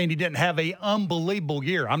I'm not saying he didn't have an unbelievable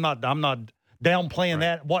year. I'm not downplaying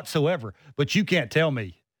that whatsoever. But you can't tell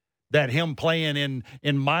me that him playing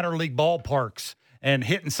in minor league ballparks and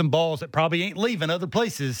hitting some balls that probably ain't leaving other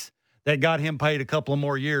places that got him paid a couple of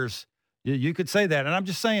more years. You could say that. And I'm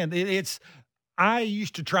just saying, I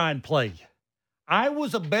used to try and play. I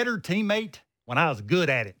was a better teammate when I was good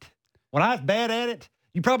at it. When I was bad at it,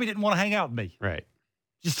 you probably didn't want to hang out with me. Right.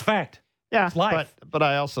 Just a fact. Yeah, it's life. But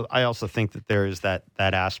I also think that there is that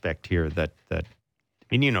aspect here that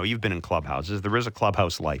you've been in clubhouses. There is a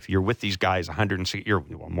clubhouse life. You're with these guys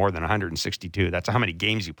more than 162. That's how many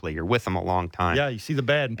games you play. You're with them a long time. Yeah, you see the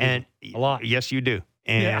bad in people a lot. Yes, you do.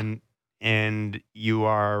 And you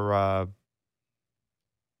are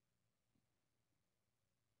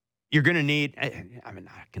you're going to need. I'm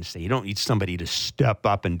not going to say you don't need somebody to step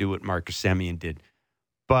up and do what Marcus Semien did,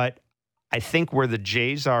 but I think where the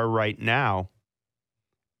Jays are right now,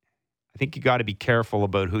 I think you got to be careful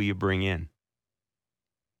about who you bring in.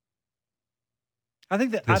 I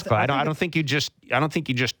think that I don't think you just.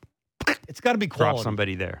 It's got to be quality. Drop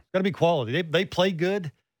somebody there. Got to be quality. They play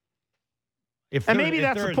good. And maybe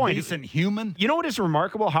that's the point. Decent human. You know what is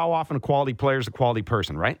remarkable? How often a quality player is a quality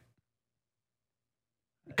person, right?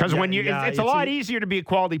 Because it's a lot easier to be a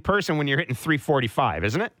quality person when you're hitting 345,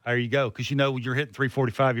 isn't it? There you go. Because when you're hitting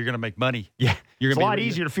 345, you're going to make money. Yeah. It's a lot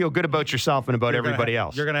easier to feel good about yourself and about everybody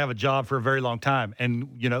else. You're going to have a job for a very long time.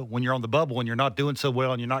 And, when you're on the bubble and you're not doing so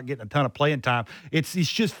well and you're not getting a ton of playing time, it's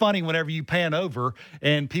just funny whenever you pan over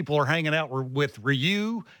and people are hanging out with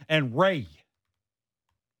Ryu and Ray.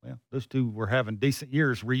 Well, those two were having decent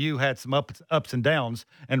years. Ryu had some ups and downs,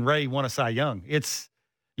 and Ray won a Cy Young.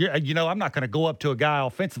 I'm not going to go up to a guy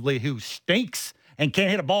offensively who stinks and can't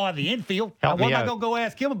hit a ball out of the infield. What am I going to go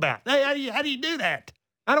ask him about? Hey, how do you do that?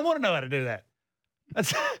 I don't want to know how to do that.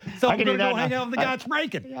 So I'm going to go hang out with the guy that's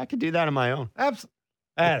breaking. Yeah, I can do that on my own. Absolutely.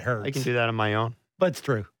 That hurts. I can do that on my own. But it's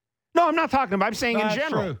true. No, I'm not talking about. I'm saying in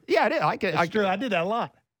general. True. Yeah, it is. It's true. I did that a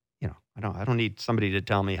lot. I don't need somebody to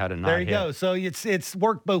tell me how to not There you hit. go. So it's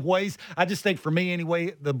worked both ways. I just think for me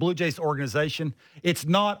anyway, the Blue Jays organization, it's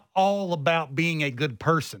not all about being a good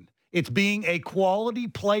person. It's being a quality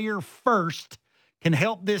player first can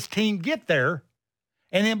help this team get there.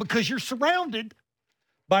 And then because you're surrounded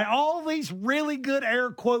by all these really good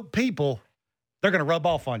air quote people, they're going to rub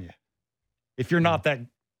off on you if you're not that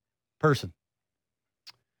person.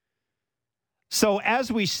 So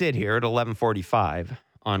as we sit here at 11:45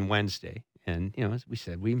 on Wednesday, and, as we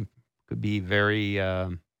said, we could be very,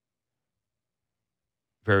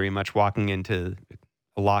 very much walking into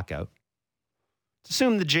a lockout. Let's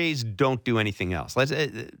assume the Jays don't do anything else.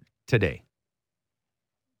 Today.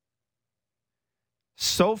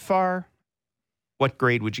 So far, what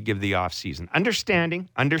grade would you give the offseason? Understanding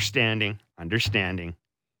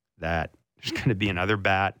that there's going to be another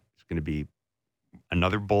bat. There's going to be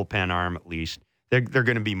another bullpen arm at least. They're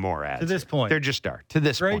going to be more adds. To this point. They're just are. To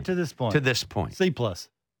this point. To this point. To this point. C+.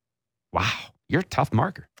 Wow. You're a tough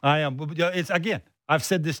marker. I am. Again, I've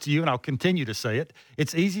said this to you, and I'll continue to say it.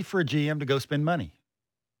 It's easy for a GM to go spend money.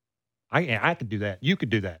 I could do that. You could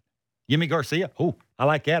do that. Yimi Garcia. Oh, I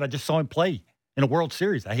like that. I just saw him play in a World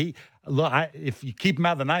Series. If you keep him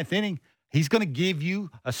out of the ninth inning, he's going to give you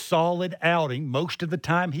a solid outing most of the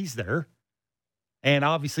time he's there. And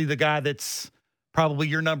obviously the guy that's probably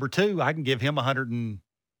your number two, I can give him $110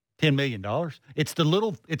 million. It's the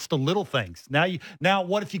little things. Now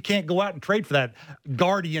what if you can't go out and trade for that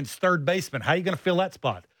Guardians third baseman? How are you going to fill that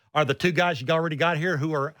spot? Are the two guys you already got here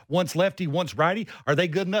who are once lefty, once righty, are they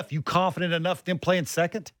good enough? You confident enough them playing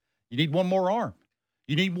second? You need one more arm.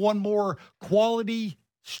 You need one more quality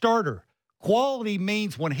starter. Quality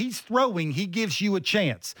means when he's throwing, he gives you a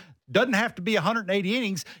chance. Doesn't have to be 180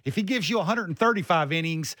 innings. If he gives you 135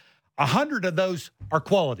 innings, 100 of those are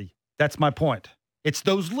quality. That's my point. It's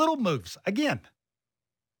those little moves. Again,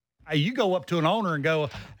 you go up to an owner and go,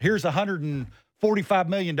 here's $145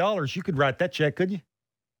 million. You could write that check, couldn't you?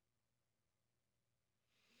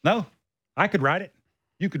 No, I could write it.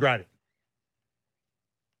 You could write it.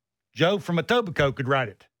 Joe from Etobicoke could write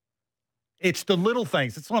it. It's the little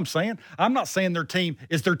things. That's what I'm saying. I'm not saying their team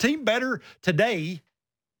better today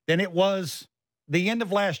than it was the end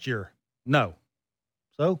of last year? No.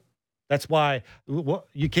 So that's why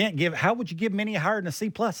you can't give. How would you give Minnie higher than a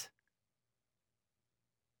C+?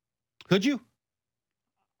 Could you?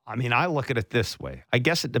 I mean, I look at it this way. I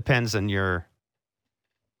guess it depends on your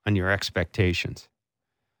expectations.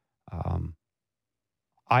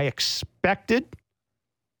 I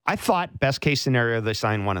thought best case scenario, they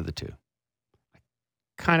sign one of the two. I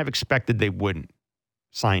kind of expected they wouldn't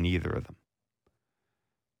sign either of them.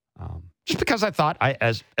 Just because I thought,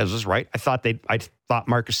 as was right, I thought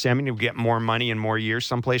Marcus Semien would get more money and more years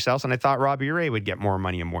someplace else, and I thought Robbie Ray would get more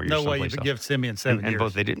money and more years someplace else. No way you could give Semien 7 years. And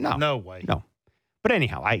both they did. No way. No. But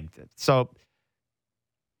anyhow, so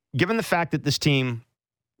given the fact that this team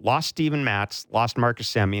lost Steven Matz, lost Marcus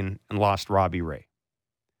Semien, and lost Robbie Ray,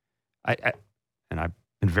 and I've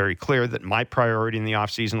been very clear that my priority in the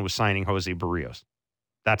offseason was signing Jose Barrios.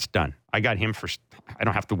 That's done. I got him I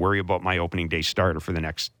don't have to worry about my opening day starter for the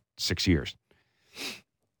next 6 years.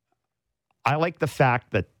 I like the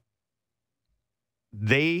fact that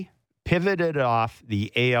they pivoted off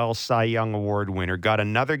the AL Cy Young Award winner, got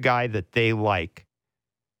another guy that they like,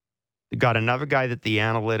 got another guy that the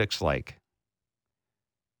analytics like,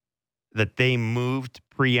 that they moved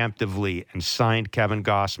preemptively and signed Kevin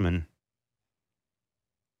Gausman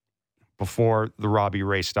before the Robbie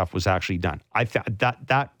Ray stuff was actually done. I thought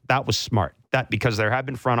that was smart. That because there have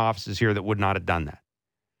been front offices here that would not have done that.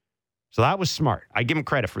 So that was smart. I give them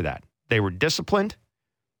credit for that. They were disciplined.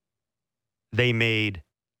 They made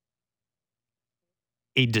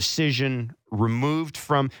a decision removed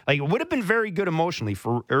from, like, it would have been very good emotionally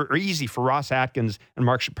or easy for Ross Atkins and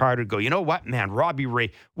Mark Shapiro to go, you know what, man, Robbie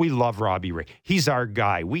Ray, we love Robbie Ray. He's our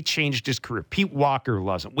guy. We changed his career. Pete Walker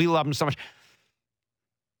loves him. We love him so much.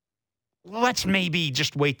 Let's maybe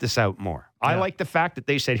just wait this out more. Yeah. I like the fact that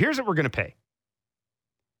they said, here's what we're going to pay.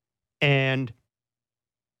 And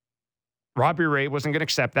Robbie Ray wasn't going to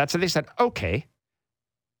accept that. So they said, okay,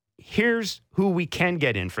 here's who we can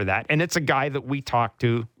get in for that. And it's a guy that we talk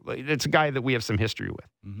to. It's a guy that we have some history with.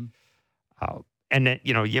 Mm-hmm. And then,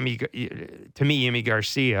 to me, Yimi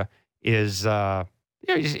Garcia is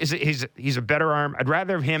he's a better arm. I'd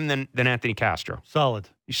rather have him than Anthony Castro. Solid.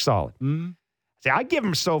 He's solid. Mm-hmm. See, I give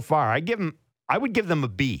him so far. I would give them a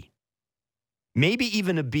B, maybe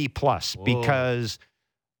even a B plus, because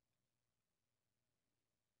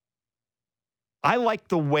I like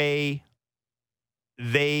the way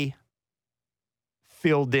they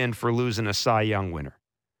filled in for losing a Cy Young winner,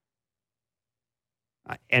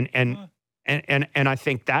 and I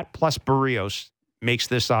think that plus Barrios makes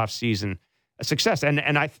this offseason a success. And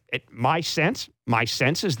my sense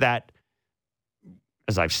is that,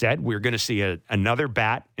 as I've said, we're going to see another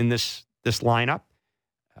bat in this lineup.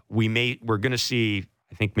 We're going to see,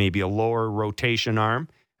 I think, maybe a lower rotation arm,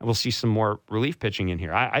 and we'll see some more relief pitching in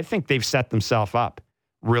here. I think they've set themselves up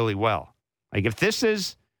really well. Like, if this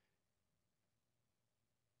is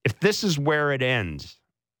where it ends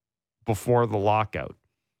before the lockout,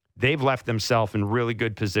 they've left themselves in really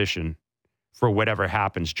good position for whatever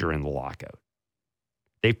happens during the lockout.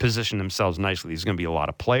 They've positioned themselves nicely. There's going to be a lot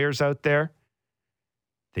of players out there.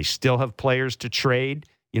 They still have players to trade.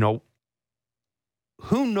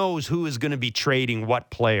 Who knows who is going to be trading what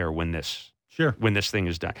player when this thing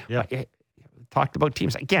is done. Yeah. Talked about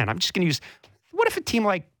teams. Again, I'm just going to use, what if a team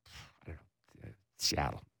like, I don't know,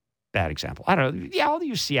 Seattle, bad example. I don't know. Yeah, I'll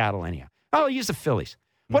use Seattle anyhow. I'll use the Phillies.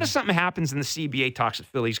 What if something happens and the CBA talks to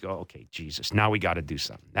Phillies, go, okay, Jesus, now we got to do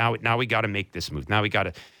something. Now we got to make this move. Now we got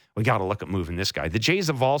to look at moving this guy. The Jays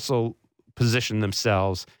have also positioned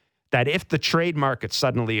themselves that if the trade market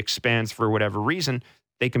suddenly expands for whatever reason,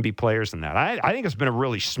 they can be players in that. I think it's been a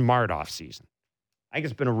really smart offseason I think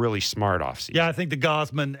it's been a really smart offseason. Yeah, I think the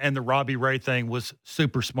Gausman and the Robbie Ray thing was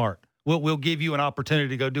super smart. We'll give you an opportunity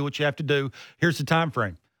to go do what you have to do. Here's the time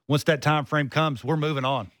frame. Once that time frame comes, we're moving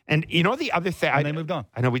on. And you know the other thing, they moved on.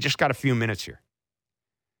 I know we just got a few minutes here.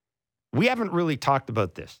 We haven't really talked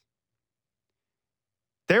about this.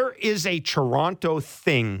 There is a Toronto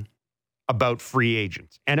thing about free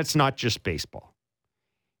agents, and it's not just baseball.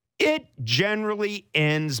 It generally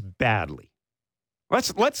ends badly.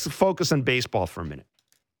 Let's focus on baseball for a minute.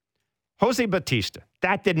 Jose Bautista,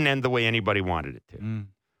 that didn't end the way anybody wanted it to.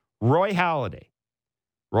 Roy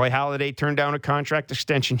Halladay turned down a contract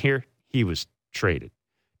extension here. He was traded.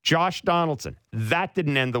 Josh Donaldson, that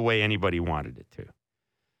didn't end the way anybody wanted it to.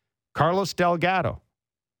 Carlos Delgado,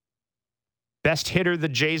 best hitter the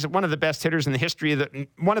Jays, one of the best hitters in the history of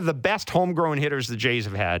one of the best homegrown hitters the Jays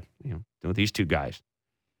have had. These two guys.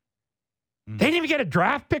 They didn't even get a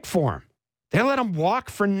draft pick for him. They let him walk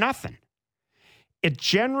for nothing. It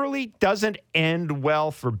generally doesn't end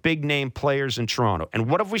well for big-name players in Toronto. And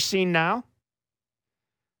what have we seen now?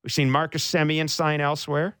 We've seen Marcus Semien sign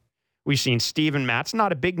elsewhere. We've seen Steven Matz,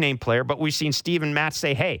 not a big-name player, but we've seen Steven Matz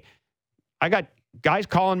say, hey, I got guys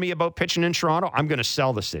calling me about pitching in Toronto. I'm going to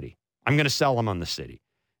sell the city. I'm going to sell them on the city.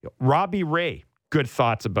 Robbie Ray, good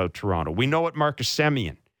thoughts about Toronto. We know what Marcus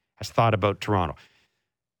Semien has thought about Toronto.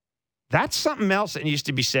 That's something else that needs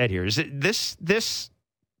to be said here. Is it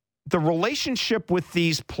the relationship with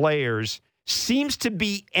these players seems to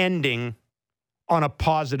be ending on a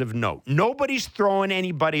positive note. Nobody's throwing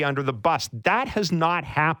anybody under the bus. That has not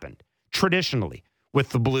happened traditionally with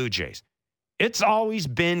the Blue Jays. It's always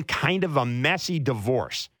been kind of a messy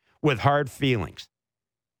divorce with hard feelings.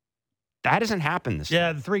 That hasn't happened this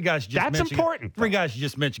time. The three guys you just mentioned. That's important. Three guys you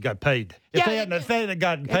just mentioned got paid. If they hadn't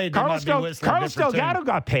gotten paid, they might be whistling Carlos Delgado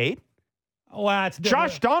got paid. Well, it's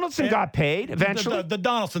Josh Donaldson got paid eventually. The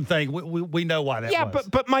Donaldson thing, we know why that was. Yeah,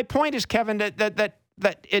 but my point is, Kevin, that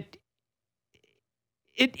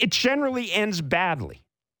it generally ends badly.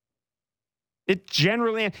 It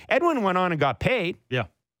generally Edwin went on and got paid. Yeah.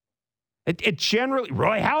 It generally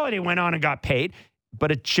Roy Halladay went on and got paid,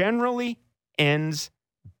 but it generally ends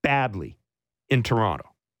badly in Toronto.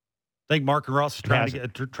 I think Mark and Ross is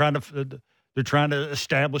they're trying to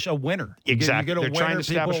establish a winner. Exactly. You get a winner,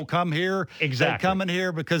 people will come here. Exactly. They come in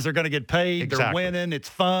here because they're going to get paid. Exactly. They're winning. It's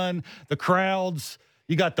fun. The crowds.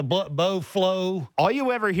 You got the bow flow. All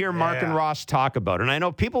you ever hear Mark and Ross talk about, and I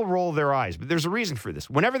know people roll their eyes, but there's a reason for this.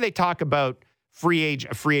 Whenever they talk about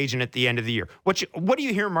a free agent at the end of the year, what do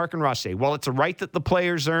you hear Mark and Ross say? Well, it's a right that the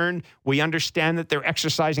players earn. We understand that they're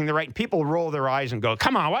exercising the right. And people roll their eyes and go,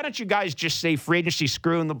 come on, why don't you guys just say free agency,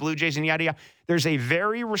 screwing the Blue Jays and yada, yada. There's a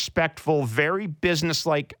very respectful, very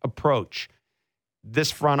businesslike approach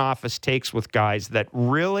this front office takes with guys that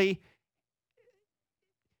really,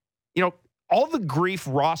 all the grief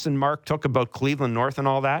Ross and Mark took about Cleveland North and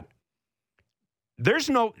all that, there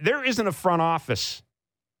isn't a front office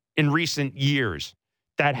in recent years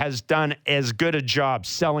that has done as good a job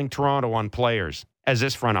selling Toronto on players as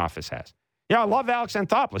this front office has. I love Alex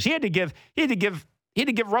Anthopoulos. He had to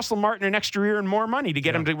give Russell Martin an extra year and more money to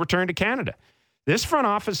get him to return to Canada. This front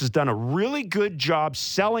office has done a really good job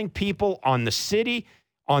selling people on the city,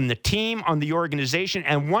 on the team, on the organization.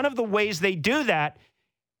 And one of the ways they do that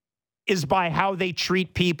is by how they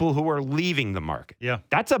treat people who are leaving the market. Yeah.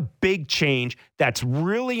 That's a big change. That's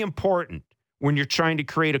really important when you're trying to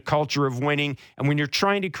create a culture of winning and when you're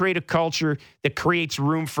trying to create a culture that creates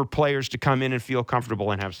room for players to come in and feel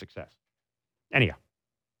comfortable and have success. Anyhow,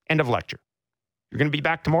 end of lecture. You're going to be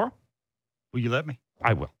back tomorrow? Will you let me?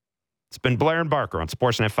 I will. It's been Blair and Barker on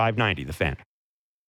Sportsnet 590, The Fan.